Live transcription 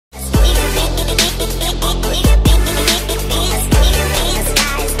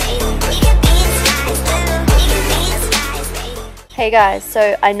Hey guys,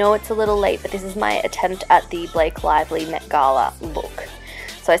 so I know it's a little late, but this is my attempt at the Blake Lively Met Gala look.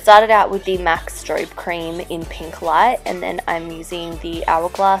 So I started out with the MAC Strobe Cream in Pink Light, and then I'm using the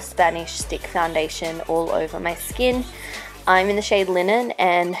Hourglass Vanish Stick Foundation all over my skin. I'm in the shade Linen,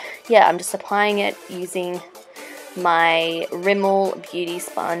 and yeah, I'm just applying it using my Rimmel Beauty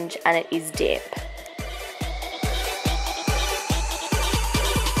Sponge, and it is damp.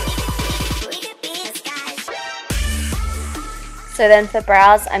 So then for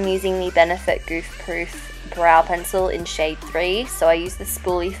brows, I'm using the Benefit Goof Proof Brow Pencil in shade 3. So I used the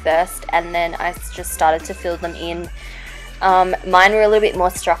spoolie first, and then I just started to fill them in. Mine were a little bit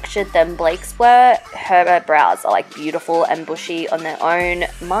more structured than Blake's were. Her brows are like beautiful and bushy on their own.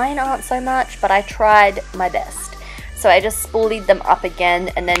 Mine aren't so much, but I tried my best. So I just spoolied them up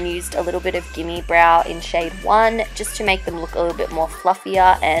again, and then used a little bit of Gimme Brow in shade 1 just to make them look a little bit more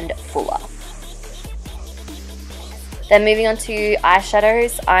fluffier and fuller. Then moving on to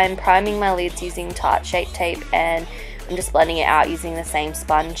eyeshadows, I'm priming my lids using Tarte Shape Tape, and I'm just blending it out using the same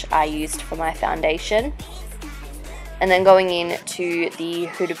sponge I used for my foundation. And then going in to the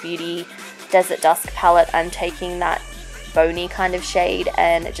Huda Beauty Desert Dusk palette, I'm taking that bony kind of shade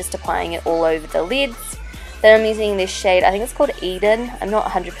and just applying it all over the lids. Then I'm using this shade, I think it's called Eden. I'm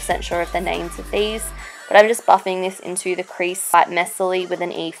not 100% sure of the names of these, but I'm just buffing this into the crease quite messily with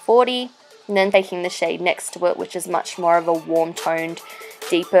an E40. And then taking the shade next to it, which is much more of a warm toned,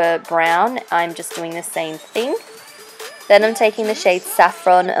 deeper brown, I'm just doing the same thing. Then I'm taking the shade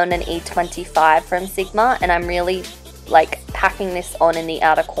Saffron on an E25 from Sigma, and I'm really like packing this on in the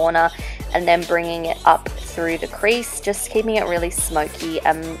outer corner and then bringing it up through the crease, just keeping it really smoky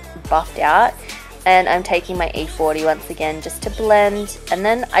and buffed out. And I'm taking my E40 once again just to blend. And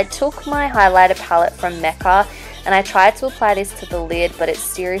then I took my highlighter palette from Mecca, and I tried to apply this to the lid, but it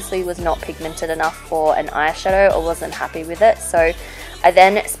seriously was not pigmented enough for an eyeshadow. I wasn't happy with it, so I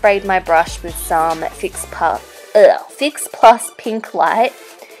then sprayed my brush with some Fix Plus Pink Light,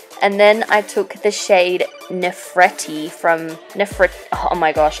 and then I took the shade Nefertiti from oh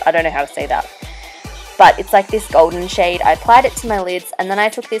my gosh, I don't know how to say that, but it's like this golden shade. I applied it to my lids, and then I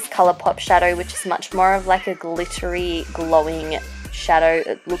took this Colourpop shadow, which is much more of like a glittery, glowing shadow.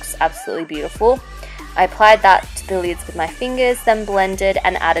 It looks absolutely beautiful. I applied that to the lids with my fingers, then blended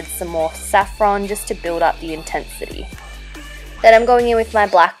and added some more saffron just to build up the intensity. Then I'm going in with my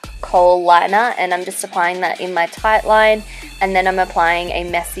black Kohl liner, and I'm just applying that in my tight line, and then I'm applying a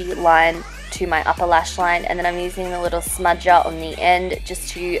messy line to my upper lash line, and then I'm using a little smudger on the end just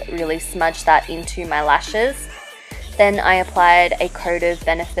to really smudge that into my lashes. Then I applied a coat of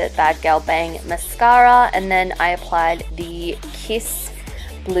Benefit Bad Gal Bang mascara, and then I applied the Kiss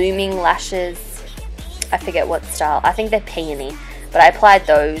Blooming Lashes. I forget what style, I think they're Peony, but I applied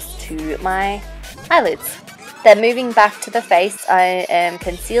those to my eyelids. Then moving back to the face, I am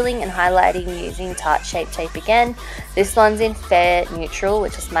concealing and highlighting using Tarte Shape Tape again. This one's in Fair Neutral,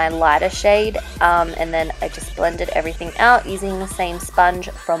 which is my lighter shade, and then I just blended everything out using the same sponge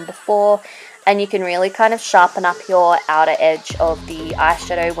from before. And you can really kind of sharpen up your outer edge of the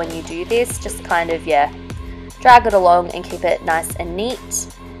eyeshadow when you do this, just kind of, yeah, drag it along and keep it nice and neat.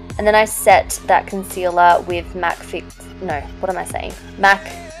 And then I set that concealer with MAC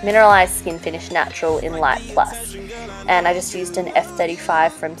Mineralise Skin Finish Natural in Light Plus. And I just used an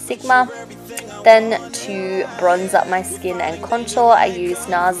F35 from Sigma. Then to bronze up my skin and contour, I used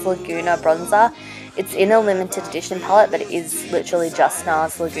Nars Laguna bronzer. It's in a limited edition palette, but it is literally just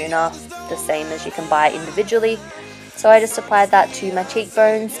Nars Laguna, the same as you can buy individually. So I just applied that to my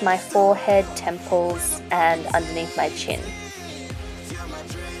cheekbones, my forehead, temples, and underneath my chin.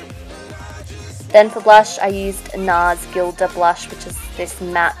 Then for blush, I used Nars Gilda blush, which is this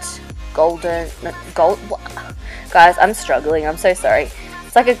matte gold. Guys, I'm struggling, I'm so sorry.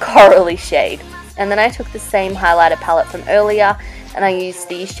 It's like a corally shade. And then I took the same highlighter palette from earlier, and I used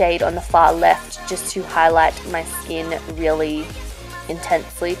the shade on the far left just to highlight my skin really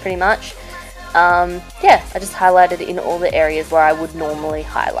intensely, pretty much. Yeah, I just highlighted in all the areas where I would normally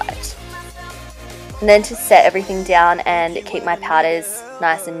highlight. And then to set everything down and keep my powders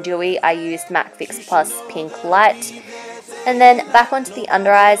nice and dewy, I used MAC Fix Plus Pink Light. And then back onto the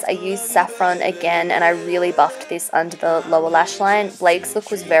under eyes, I used Saffron again, and I really buffed this under the lower lash line. Blake's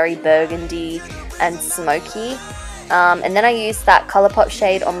look was very burgundy and smoky. And then I used that Colourpop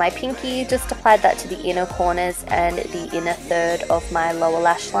shade on my pinky, just applied that to the inner corners and the inner third of my lower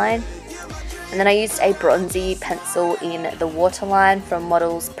lash line. And then I used a bronzy pencil in the waterline from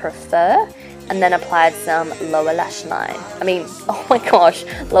Models Prefer, and then applied some lower lash line. Oh my gosh,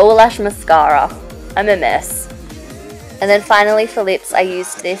 lower lash mascara. I'm a mess. And then finally for lips, I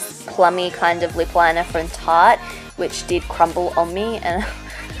used this plummy kind of lip liner from Tarte which did crumble on me, and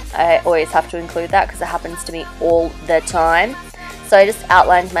I always have to include that because it happens to me all the time. So I just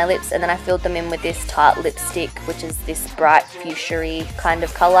outlined my lips, and then I filled them in with this Tarte lipstick, which is this bright fuchsia kind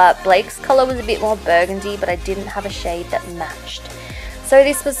of colour. Blake's colour was a bit more burgundy, but I didn't have a shade that matched. So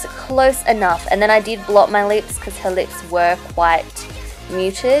this was close enough, and then I did blot my lips because her lips were quite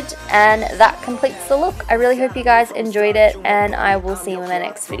muted, and that completes the look. I really hope you guys enjoyed it, and I will see you in my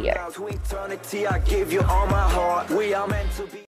next video.